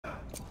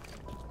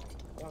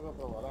que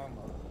probarán,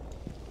 ¿no?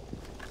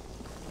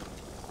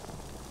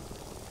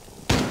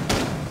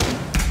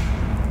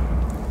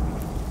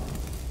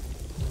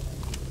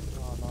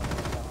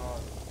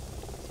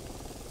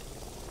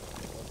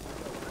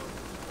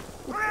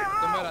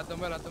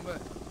 Tumbela.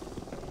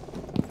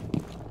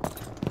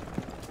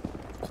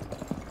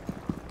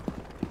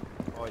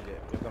 Oye,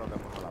 yo creo que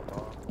mejor la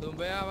toa.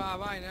 Tumbea va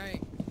vaina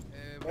ahí.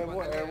 Es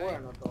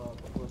bueno todo,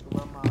 porque tú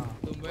vas más...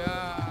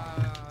 Tumbea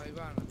a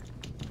Ivana.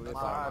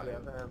 Más área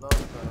alrededor,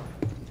 pero...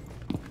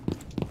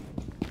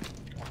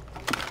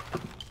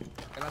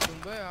 Que la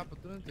tumbea,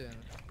 pues tú no entiendes.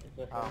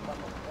 Me está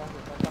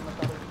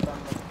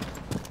registrando.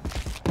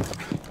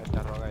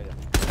 Esta roga ella.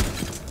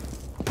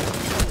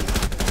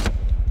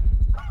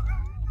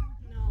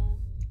 No.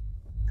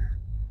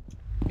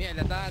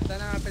 Mierda, está en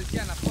la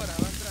persiana afuera,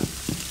 va a entrar.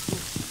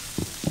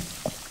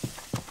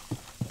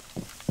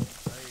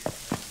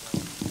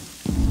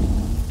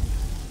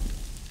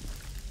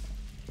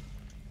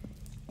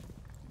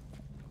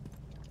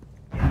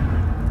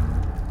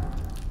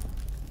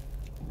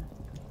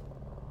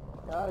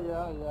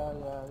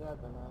 Ya,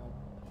 tenés.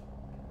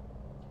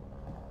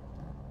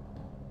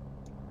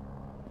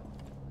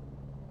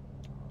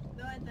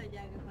 ¿Dónde está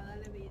Jagger para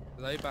darle vida?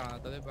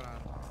 Está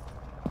disparando.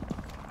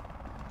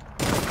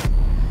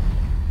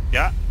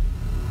 Ya.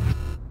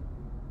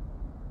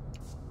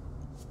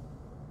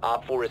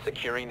 Op 4 is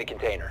securing the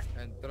container.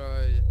 Entró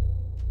ella.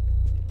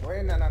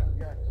 Buena, Nana,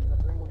 ya, si no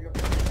se murió.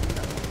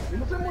 ¿Y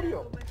no se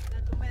murió?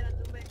 La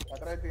tumbé.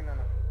 Atrás de ti,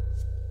 Nana.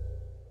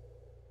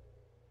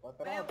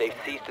 Atrás. They've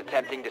ceased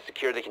attempting to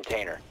secure the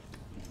container.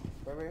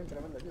 Fue bien,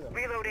 tremenda ayuda.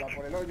 Va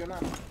por el hoyo,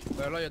 Nana.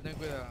 Pero yo ten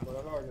cuidado. Por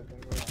el hoyo, ten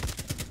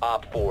cuidado.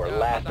 Op 4,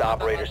 last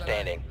operator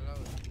standing.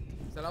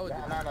 Esa es la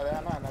última.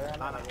 Deja Nana.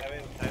 Nana,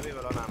 ahí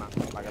vive la nana.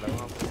 Para que le den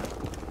una puñada.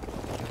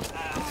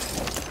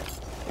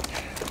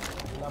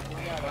 La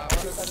puñada,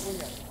 ¿dónde está el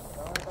puñal?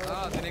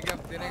 No, tiene que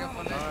 ¿Dónde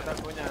poner. está el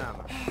puñal,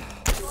 nana?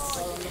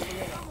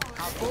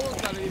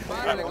 Apúntale,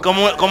 dispárale.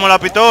 Como la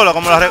pistola,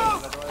 como la... Ahí.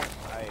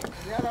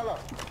 Señálalo.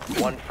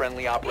 One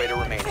friendly operator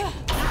remaining.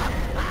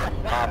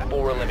 Op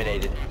 4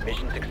 eliminated.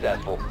 Mission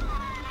successful.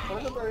 Por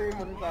eso te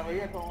dijimos, si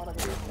sabías cómo era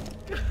que yo.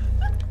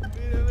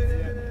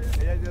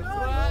 Ella ya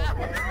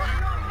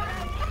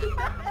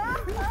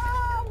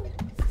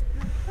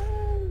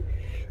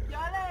Yo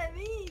le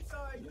di,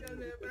 coño,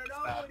 pero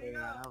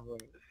no murió.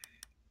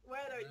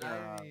 Bueno,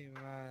 ya. Ay,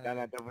 madre.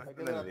 Nana, te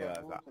fuiste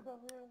nerviosa.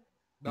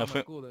 Dame fue-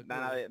 escudo.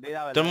 Nana, di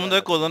la verdad. Todo el mundo de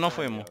escudo no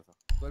fuimos.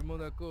 Todo el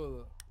mundo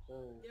escudo.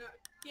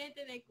 ¿Quién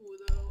tiene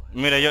escudo?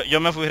 Mira, yo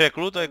me fui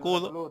recluta de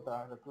escudo.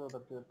 Recluta,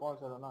 tío,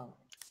 pónselo, Nana.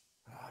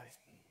 Ay.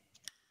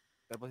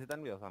 ¿Te pusiste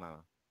nerviosa,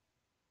 nana?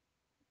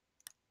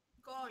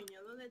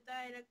 Coño, ¿dónde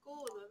está el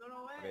escudo? No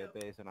lo Porque yo veo.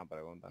 te hice una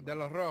pregunta. De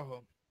los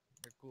rojos.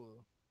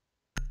 Escudo.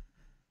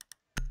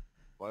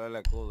 Pon el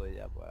escudo y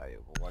ya, pues ahí,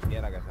 por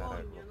cualquiera que sea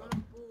el Coño, no escudo. lo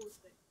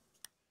puse.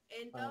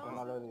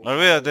 Entonces,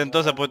 Olvídate,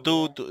 entonces, pues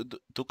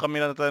tú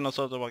caminas detrás de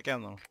nosotros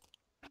vaqueando.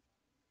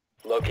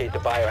 Locate the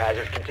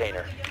biohazard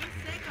container. yo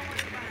no sé cómo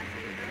disparar.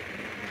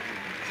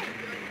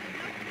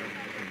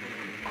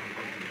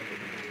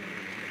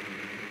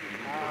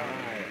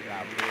 Ay, la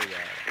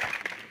puya.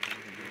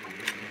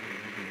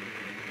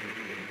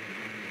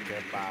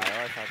 Se paró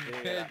esa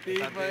tigre. El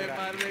tipo de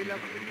Marley y la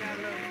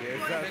puñaló.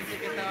 Esa Pensé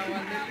que estaba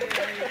guardando.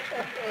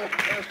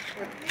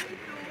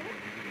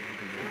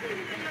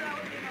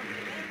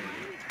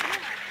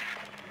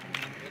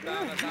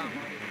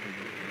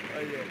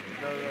 Oye,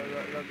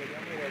 lo que yo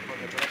miré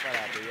porque tú lo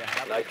paraste y ya.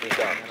 Nicely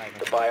done.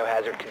 The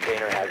biohazard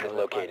container has been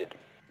located.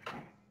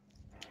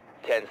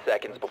 10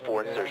 seconds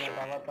before insertion.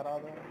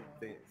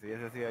 Sí, si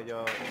ese sido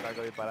yo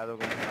salgo disparado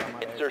con una arma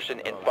de... Insertion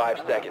in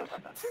 5 seconds.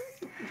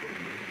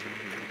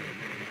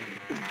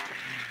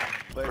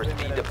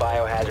 Proceed to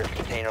biohazard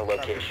container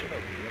location.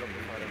 Yo lo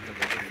puse ahora en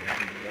 75.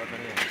 Yo lo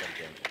tenía en el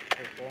tiempo.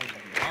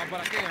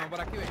 Vamos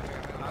por aquí, venga.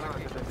 No,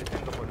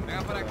 75 por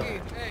Venga por aquí.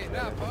 Ey,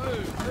 Rafa,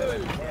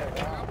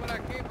 venga por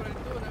aquí, por el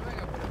túnel,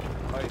 venga.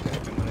 Oye, que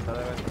mi moneta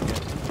debe ser.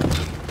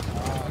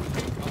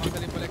 Vamos a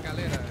salir por la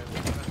escalera.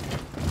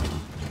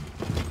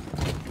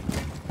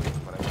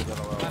 Por eso yo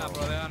lo veo. Para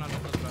protegernos a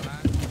nosotros, ¿verdad?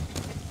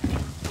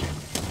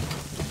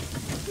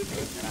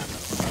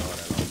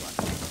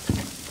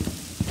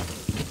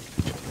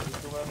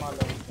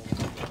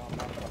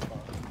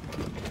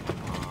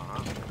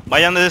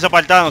 Vayan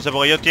desapartándose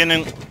porque ellos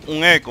tienen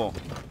un eco.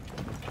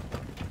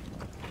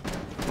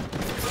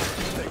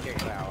 Hay que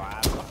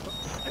grabarlo.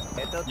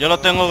 Yo lo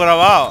tengo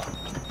grabado.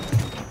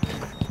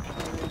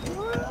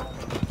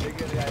 Yo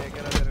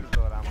quiero hacer el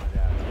programa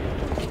ya.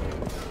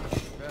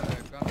 Espérate,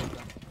 ¿cuándo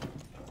está?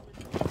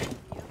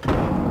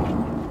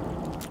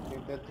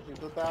 Si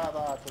tú estás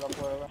abajo, tú la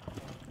puedes ver.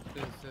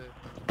 Sí.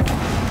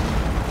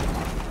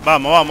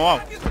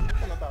 Vamos. Eso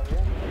no está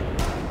bien.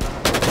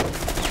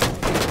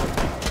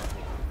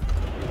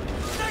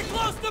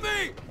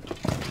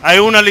 Hay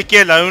una a la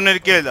izquierda,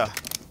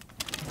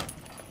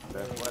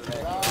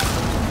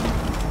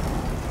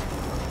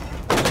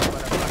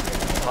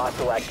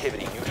 Hostile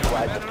activity.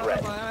 Neutralize the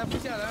threat. Déjame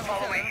puchar.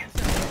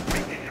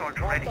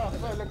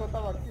 Le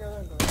costaba aquí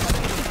adentro.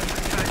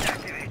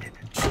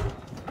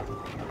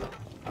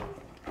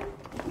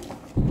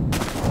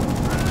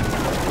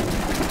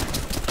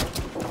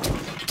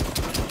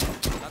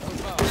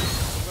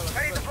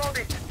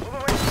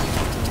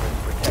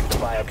 Protect the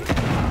bio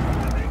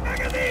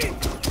container.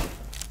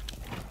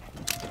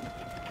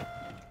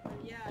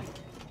 Ya.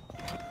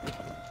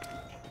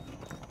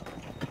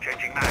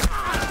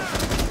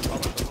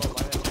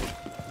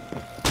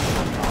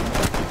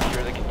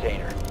 Secure the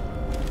container.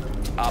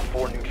 Op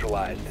 4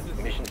 neutralized.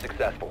 Mission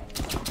successful.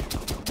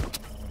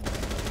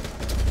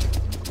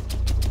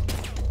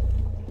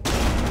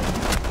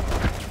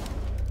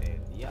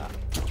 Ya,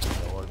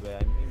 se vuelve a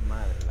mi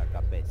madre la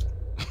cabeza.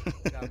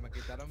 Ya, me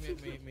quitaron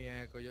mi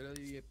eco. Yo le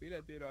di pila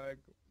de tiro a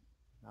eco.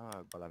 No,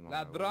 para no,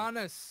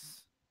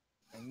 Ladrones.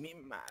 en mi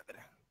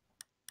madre.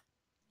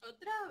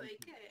 ¿Otra vez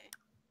qué?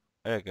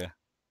 ¿Qué?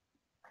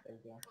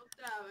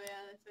 Otra vez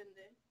a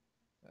defender.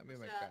 A mí O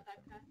me sea, encanta.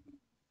 atacar.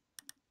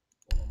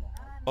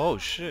 Oh,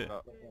 shit.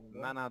 Pero,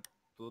 Nana,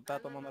 ¿tú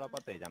estás tomando la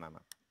pastilla,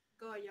 Nana?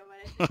 Coño,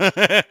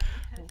 parece.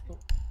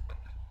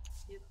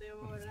 Yo estoy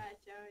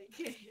borracha, ¿y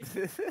qué?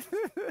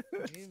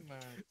 Mi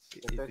madre. Y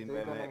Este sin chico en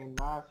el beber,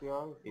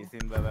 gimnasio. y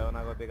sin beber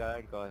una gotica de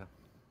alcohol.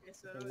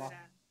 Eso es lo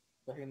grande.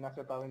 Este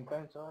gimnasio estaba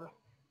intenso, ¿verdad?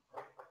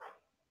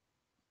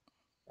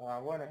 Ah,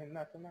 bueno, el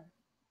gimnasio, ¿no?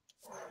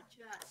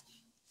 Muchacho.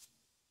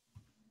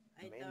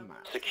 Ahí Mi está.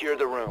 madre. Secure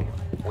the room.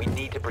 We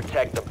need to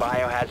protect the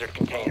biohazard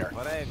container.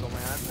 Hombre,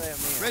 comediante de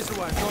mí. Razor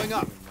one going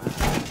up.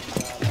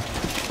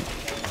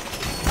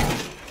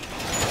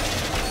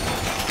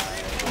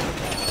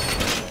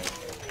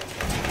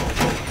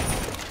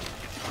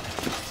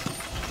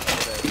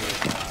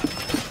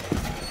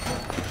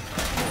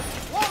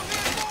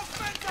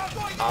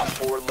 Op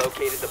 4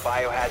 located the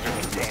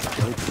biohazard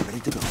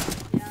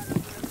container.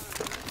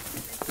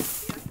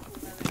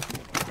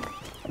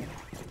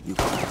 You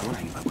can start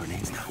worrying about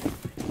grenades now.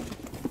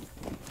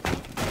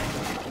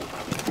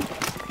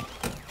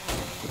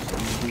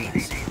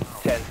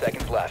 10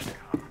 seconds left.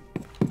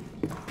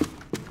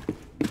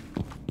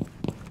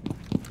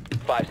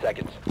 5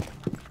 seconds.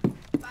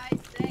 5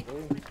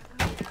 seconds.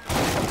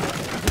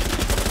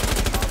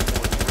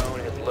 Drone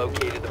has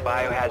located the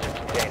biohazard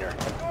container.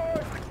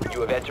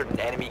 You have entered an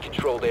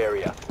enemy-controlled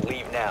area.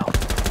 Leave now.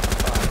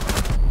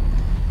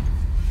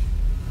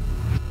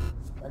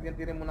 Alguien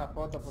tíreme una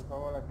foto, por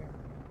favor, aquí.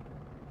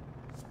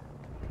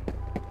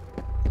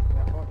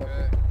 Una foto.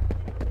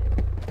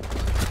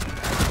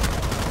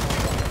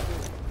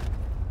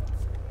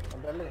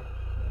 Ándale,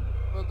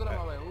 Pero tú la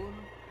más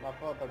uno. una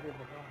foto aquí,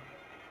 por favor.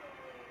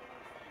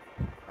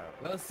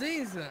 Los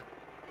Simpsons.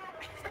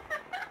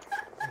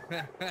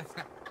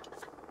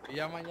 Y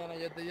ya mañana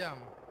yo te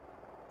llamo.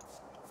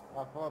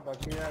 Una foto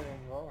aquí, alguien,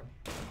 por favor.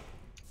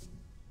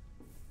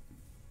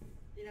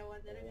 Tira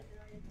guantera que te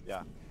vaya.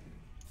 Ya.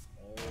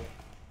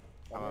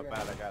 Vamos,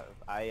 espérate,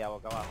 ahí, a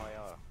boca abajo, ahí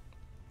ahora.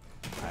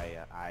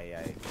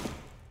 Ahí.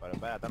 Pero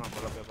espérate, no,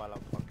 por los pies para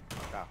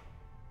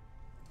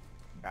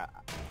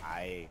acá.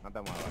 Ahí, no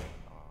te muevas.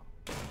 No.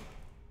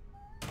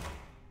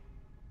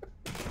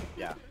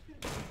 Ya.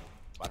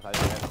 Pasa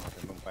directo,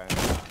 haciendo un pene.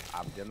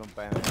 Haciendo un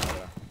pene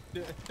ahora.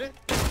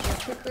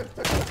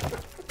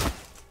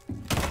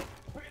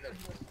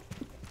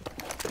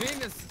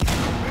 Fines.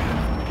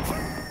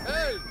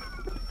 ¡Ey!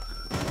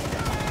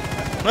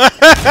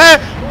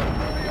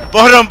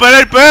 ¡Por romper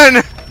el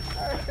pene!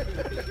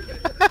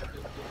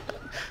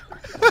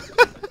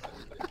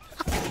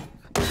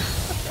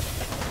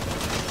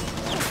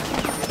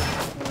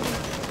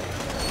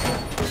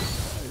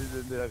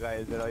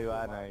 Se lo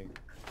iban ahí.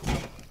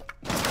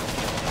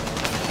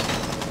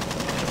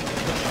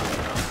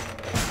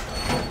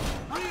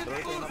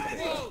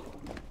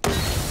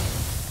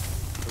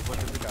 Tú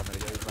pones mi cámara y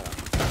yo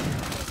disparando.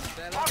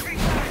 Te la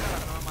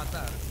no va a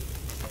matar.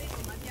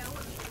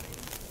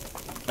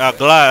 Ah,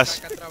 Glass.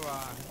 Saca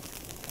trabajo.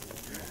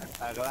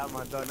 Acá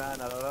mató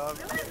Nana, los dos.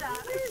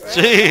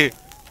 Sí.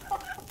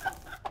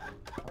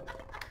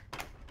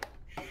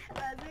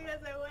 Así que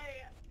se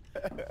juega.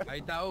 Ahí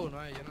está uno,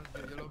 yo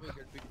lo vi que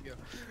el piqueó.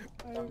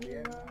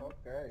 También,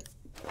 ok.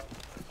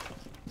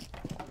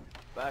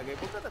 ¿Para qué?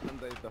 ¿Por qué están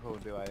toditos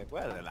juntos, Iván?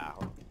 ¿Cuál es el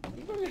relajo?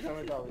 ¿Tú qué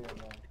me está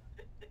viendo?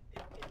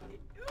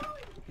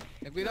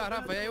 Ten cuidado,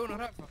 Rafa, ahí hay uno,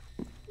 Rafa.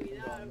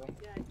 Cuidado,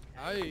 muchacho.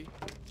 Ahí, él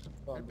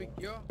 ¿Dónde?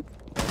 piqueó.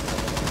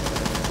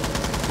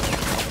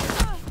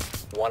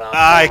 One on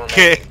Ay, four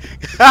qué.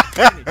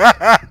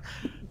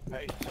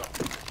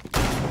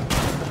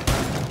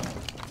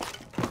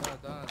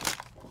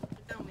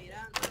 Están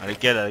mirando. A la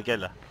izquierda, a la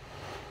izquierda.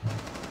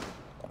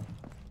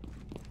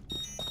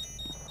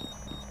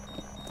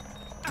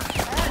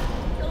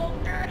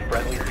 remaining.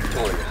 Friendly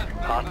victorious.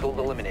 Hostiles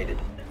eliminated.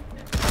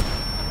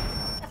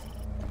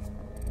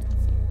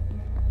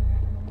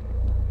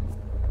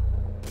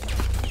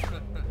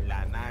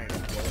 La nave,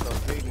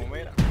 los mismos,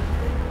 mira.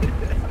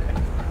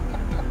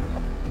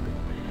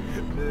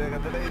 Desde que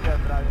te le dije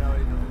atrás, mi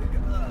ahorita, te dije,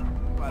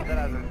 para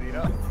atrás se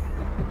tiró.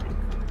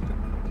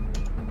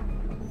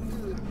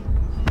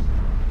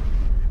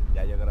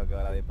 Ya yo creo que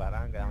ahora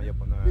disparan, que déjame yo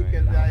ponerme, Sí,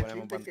 que déjame ya ponerme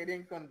un existe lo quería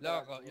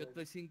encontrar. Loco, yo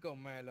estoy sin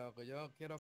comer, loco. Yo quiero